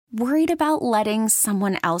Worried about letting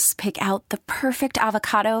someone else pick out the perfect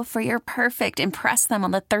avocado for your perfect impress them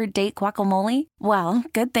on the third date guacamole? Well,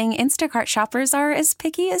 good thing Instacart shoppers are as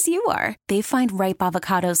picky as you are. They find ripe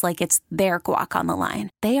avocados like it's their guac on the line.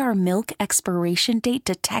 They are milk expiration date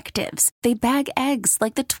detectives. They bag eggs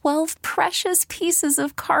like the 12 precious pieces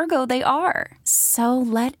of cargo they are. So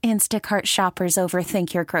let Instacart shoppers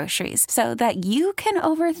overthink your groceries so that you can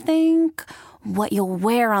overthink what you'll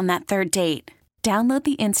wear on that third date. Download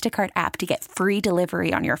the Instacart app to get free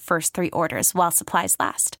delivery on your first 3 orders while supplies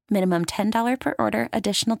last. Minimum $10 per order.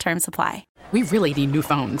 Additional terms apply. We really need new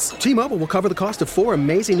phones. T-Mobile will cover the cost of 4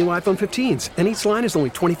 amazing new iPhone 15s, and each line is only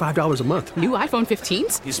 $25 a month. New iPhone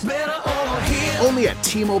 15s? It's better over here. Only at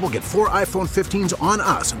T-Mobile, get 4 iPhone 15s on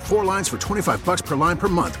us and 4 lines for $25 per line per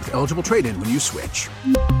month with eligible trade-in when you switch.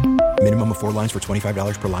 Minimum of 4 lines for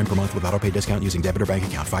 $25 per line per month with autopay discount using debit or bank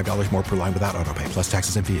account. $5 more per line without autopay, plus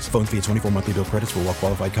taxes and fees. Phone fee at 24 monthly bill credits for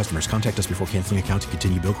well-qualified customers. Contact us before canceling account to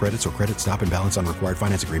continue bill credits or credit stop and balance on required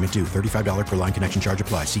finance agreement due. $35 per line connection charge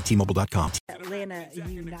applies. See T-Mobile.com. Atlanta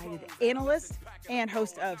United analyst and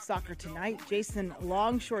host of Soccer Tonight, Jason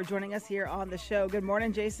Longshore, joining us here on the show. Good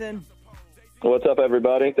morning, Jason. What's up,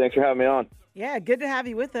 everybody? Thanks for having me on. Yeah, good to have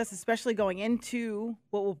you with us, especially going into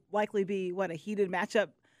what will likely be, a heated matchup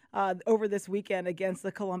over this weekend against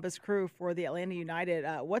the Columbus Crew for the Atlanta United.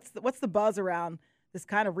 What's the buzz around this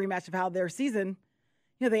kind of rematch of how their season,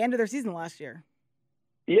 they ended their season last year?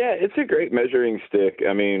 Yeah, it's a great measuring stick.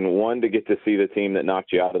 I mean, one, to get to see the team that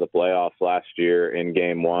knocked you out of the playoffs last year in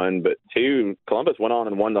game one, but two, Columbus went on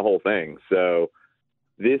and won the whole thing. So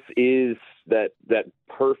this is that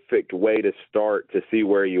perfect way to start to see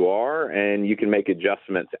where you are, and you can make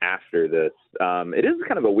adjustments after this. It is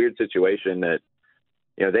kind of a weird situation that,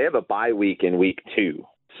 they have a bye week in week 2.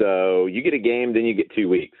 So you get a game, then you get 2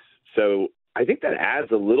 weeks. So I think that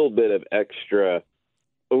adds a little bit of extra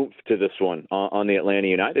oomph to this one on the Atlanta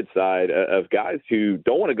United side of guys who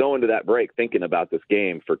don't want to go into that break thinking about this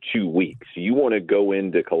game for 2 weeks. You want to go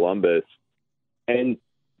into Columbus and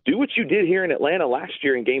do what you did here in Atlanta last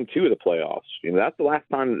year in game 2 of the playoffs. That's the last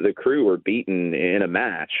time the Crew were beaten in a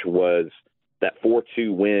match, was that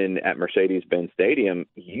 4-2 win at Mercedes-Benz Stadium.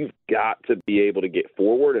 You've got to be able to get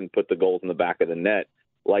forward and put the goals in the back of the net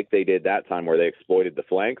like they did that time, where they exploited the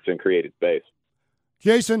flanks and created space.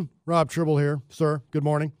 Jason, Robb Tribble here, sir. Good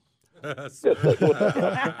morning.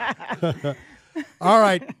 All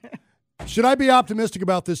right. Should I be optimistic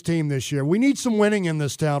about this team this year? We need some winning in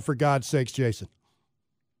this town, for God's sakes, Jason.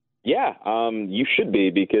 Yeah, you should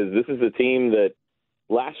be, because this is a team that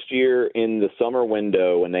last year in the summer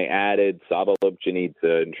window, when they added Saba Lobjanidze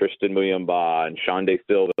and Tristan Muyumba and Sean De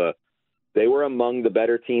Silva, they were among the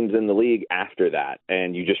better teams in the league after that.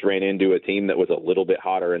 And you just ran into a team that was a little bit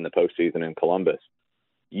hotter in the postseason in Columbus.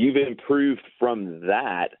 You've improved from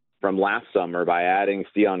that from last summer by adding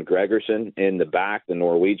Stian Gregersen in the back, the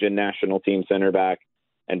Norwegian national team center back,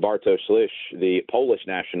 and Bartosz Slisz, the Polish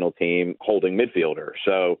national team holding midfielder.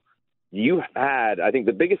 So you had, I think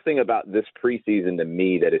the biggest thing about this preseason to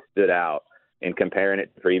me that has stood out in comparing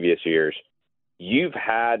it to previous years, you've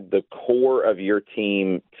had the core of your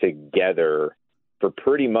team together for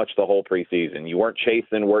pretty much the whole preseason. You weren't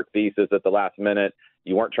chasing work visas at the last minute.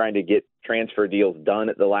 You weren't trying to get transfer deals done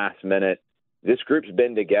at the last minute. This group's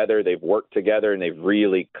been together. They've worked together, and they've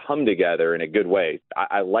really come together in a good way.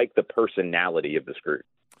 I like the personality of this group.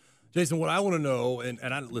 Jason, what I want to know, and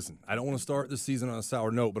I don't want to start this season on a sour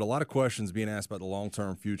note, but a lot of questions being asked about the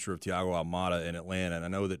long-term future of Thiago Almada in Atlanta. And I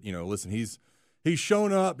know that, he's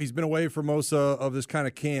shown up. He's been away for most of this kind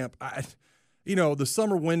of camp. The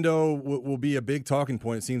summer window will be a big talking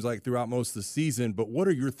point, it seems like, throughout most of the season. But what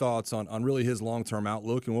are your thoughts on really his long-term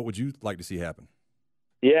outlook, and what would you like to see happen?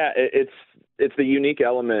 Yeah, it's the unique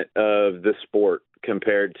element of the sport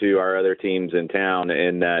compared to our other teams in town,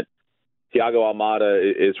 in that Thiago Almada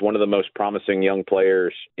is one of the most promising young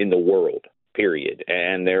players in the world, period.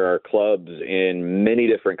 And there are clubs in many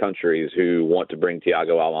different countries who want to bring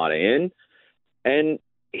Thiago Almada in, and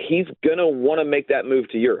he's going to want to make that move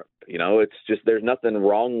to Europe. It's just, there's nothing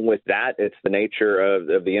wrong with that. It's the nature of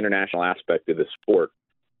the international aspect of the sport.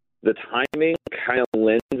 The timing kind of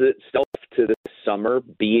lends itself to this summer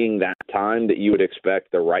being that time that you would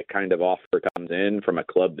expect the right kind of offer comes in from a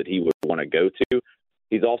club that he would want to go to.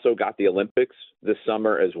 He's also got the Olympics this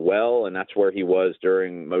summer as well, and that's where he was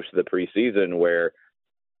during most of the preseason, where,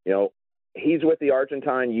 he's with the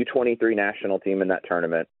Argentine U23 national team in that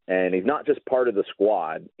tournament, and he's not just part of the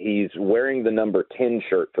squad. He's wearing the number 10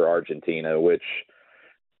 shirt for Argentina, which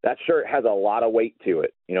that shirt has a lot of weight to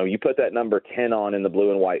it. You put that number 10 on in the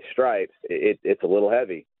blue and white stripes, it's a little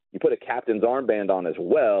heavy. you put a captain's armband on as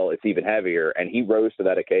well, it's even heavier. And he rose to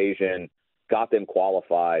that occasion, got them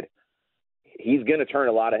qualified. He's going to turn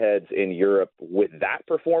a lot of heads in Europe with that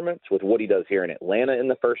performance, with what he does here in Atlanta in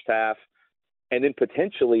the first half, and then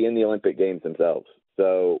potentially in the Olympic Games themselves.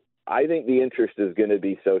 So I think the interest is going to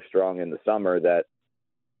be so strong in the summer that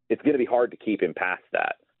it's going to be hard to keep him past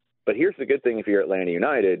that. But here's the good thing if you're Atlanta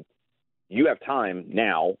United, you have time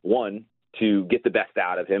now, one, to get the best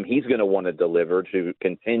out of him. He's going to want to deliver to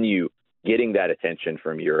continue getting that attention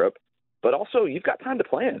from Europe. But also you've got time to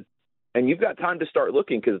plan. And you've got time to start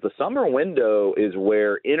looking because the summer window is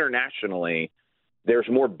where internationally there's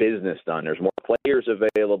more business done. There's more players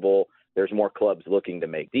available. There's more clubs looking to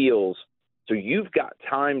make deals. So you've got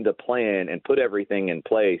time to plan and put everything in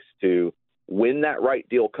place to when that right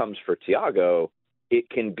deal comes for Thiago, it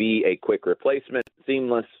can be a quick replacement,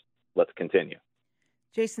 seamless. Let's continue.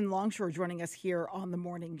 Jason Longshore joining us here on the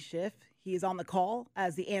morning shift. He is on the call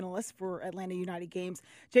as the analyst for Atlanta United games.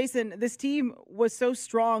 Jason, this team was so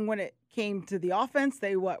strong when it came to the offense.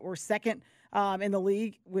 They were second in the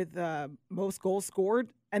league with most goals scored.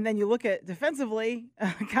 And then you look at defensively,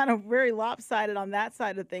 kind of very lopsided on that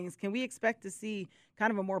side of things. Can we expect to see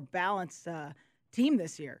kind of a more balanced team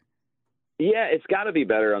this year? Yeah, it's got to be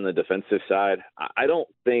better on the defensive side. I don't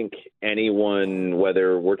think anyone,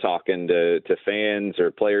 whether we're talking to fans or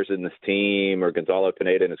players in this team or Gonzalo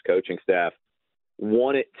Pineda and his coaching staff,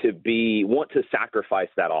 want to sacrifice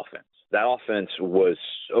that offense. That offense was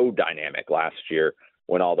so dynamic last year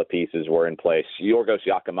when all the pieces were in place. Yorgos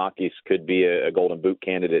Giacomakis could be a Golden Boot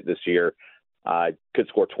candidate this year, could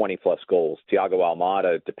score 20-plus goals. Thiago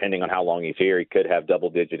Almada, depending on how long he's here, he could have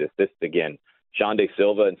double-digit assists again. Xande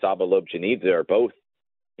Silva and Saba Lobjanidze are both,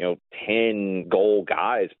 10-goal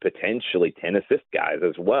guys, potentially 10-assist guys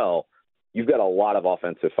as well. You've got a lot of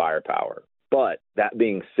offensive firepower. But that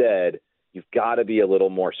being said, you've got to be a little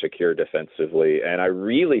more secure defensively. And I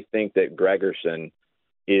really think that Gregerson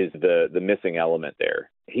is the missing element there.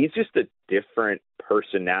 He's just a different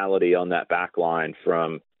personality on that back line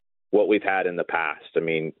from what we've had in the past. I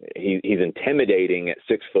mean, he's intimidating at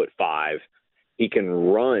 6'5". He can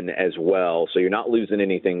run as well, so you're not losing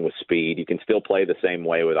anything with speed. You can still play the same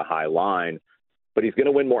way with a high line, but he's going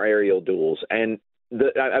to win more aerial duels. And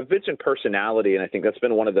I've mentioned personality, and I think that's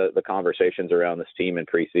been one of the conversations around this team in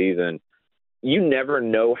preseason. You never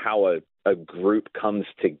know how a group comes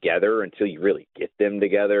together until you really get them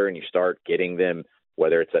together and you start getting them,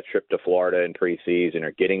 whether it's a trip to Florida in preseason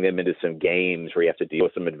or getting them into some games where you have to deal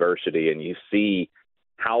with some adversity, and you see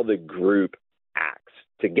how the group acts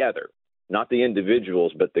together. Not the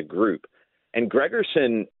individuals, but the group. And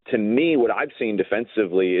Gregerson, to me, what I've seen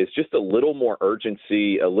defensively is just a little more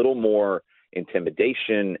urgency, a little more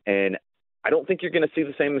intimidation. And I don't think you're going to see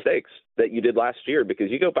the same mistakes that you did last year, because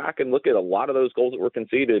you go back and look at a lot of those goals that were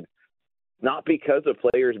conceded, not because of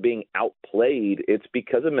players being outplayed, it's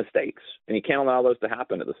because of mistakes. And you can't allow those to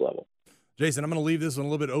happen at this level. Jason, I'm going to leave this one a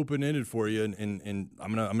little bit open-ended for you, and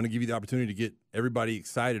I'm going to give you the opportunity to get everybody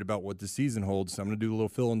excited about what the season holds. So I'm going to do a little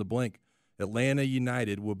fill in the blank. Atlanta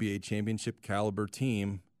United will be a championship caliber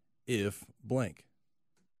team if blank.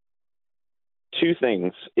 Two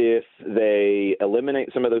things. If they eliminate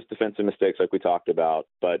some of those defensive mistakes like we talked about,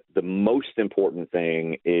 but the most important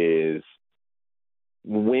thing is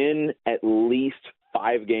win at least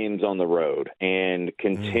 5 games on the road and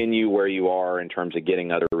continue where you are in terms of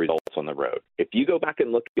getting other results on the road. If you go back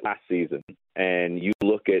and look at last season and you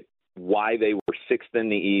look at why they were 6th in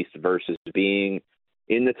the East versus being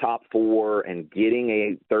in the top 4 and getting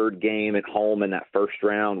a third game at home in that first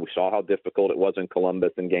round. We saw how difficult it was in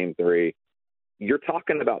Columbus in Game 3. You're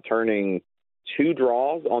talking about turning 2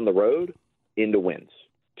 draws on the road into wins.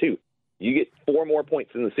 2. You get 4 more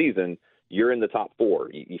points in the season, you're in the top 4.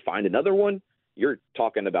 You find another one, you're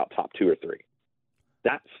talking about top 2 or 3.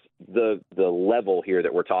 That's the level here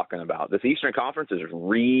that we're talking about. This Eastern Conference is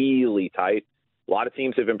really tight. A lot of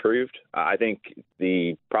teams have improved. I think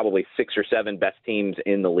the probably 6 or 7 best teams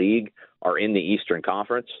in the league are in the Eastern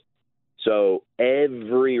Conference. So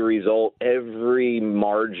every result, every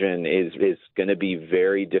margin is going to be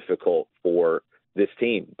very difficult for this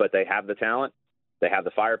team. But they have the talent, they have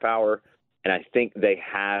the firepower, and I think they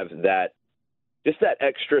have that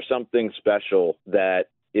extra something special that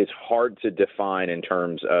is hard to define in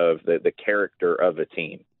terms of the character of a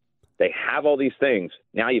team. They have all these things.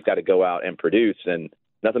 Now you've got to go out and produce, and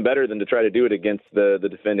nothing better than to try to do it against the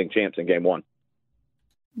defending champs in Game 1.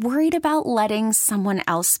 Worried about letting someone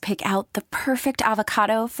else pick out the perfect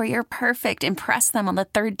avocado for your perfect impress them on the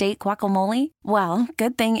third date guacamole? Well,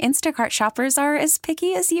 good thing Instacart shoppers are as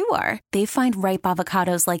picky as you are. They find ripe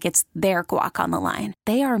avocados like it's their guac on the line.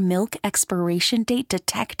 They are milk expiration date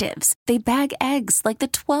detectives. They bag eggs like the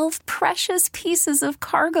 12 precious pieces of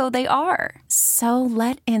cargo they are. So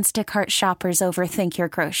let Instacart shoppers overthink your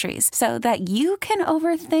groceries so that you can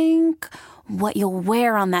overthink what you'll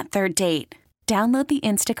wear on that third date. Download the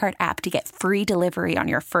Instacart app to get free delivery on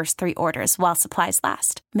your first 3 orders while supplies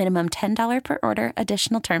last. Minimum $10 per order.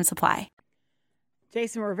 Additional terms apply.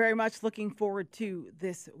 Jason, we're very much looking forward to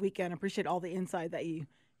this weekend. Appreciate all the insight that you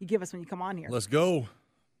give us when you come on here. Let's go.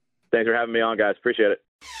 Thanks for having me on, guys. Appreciate it.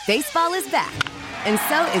 Baseball is back, and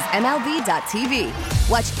so is MLB.tv.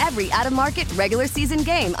 Watch every out-of-market regular season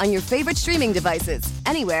game on your favorite streaming devices,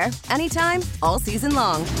 anywhere, anytime, all season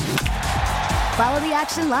long. Follow the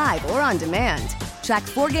action live or on demand. Track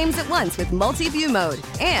 4 games at once with multi-view mode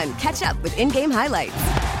and catch up with in-game highlights.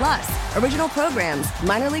 Plus, original programs,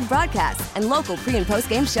 minor league broadcasts, and local pre- and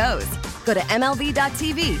post-game shows. Go to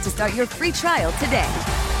MLB.tv to start your free trial today.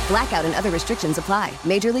 Blackout and other restrictions apply.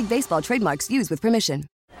 Major League Baseball trademarks used with permission.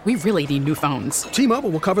 We really need new phones. T-Mobile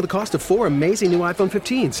will cover the cost of 4 amazing new iPhone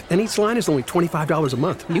 15s, and each line is only $25 a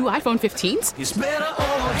month. New iPhone 15s? It's better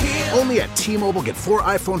over here. Only at T-Mobile, get 4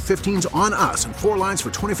 iPhone 15s on us and 4 lines for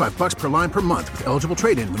 $25 per line per month with eligible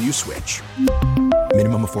trade-in when you switch.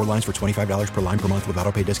 Minimum of 4 lines for $25 per line per month with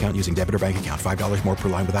autopay discount using debit or bank account. $5 more per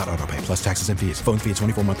line without autopay, plus taxes and fees. Phone fee at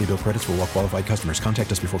 24 monthly bill credits for well-qualified customers.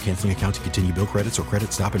 Contact us before canceling account to continue bill credits or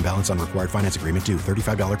credit stop and balance on required finance agreement due.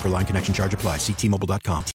 $35 per line connection charge applies. See T-Mobile.com.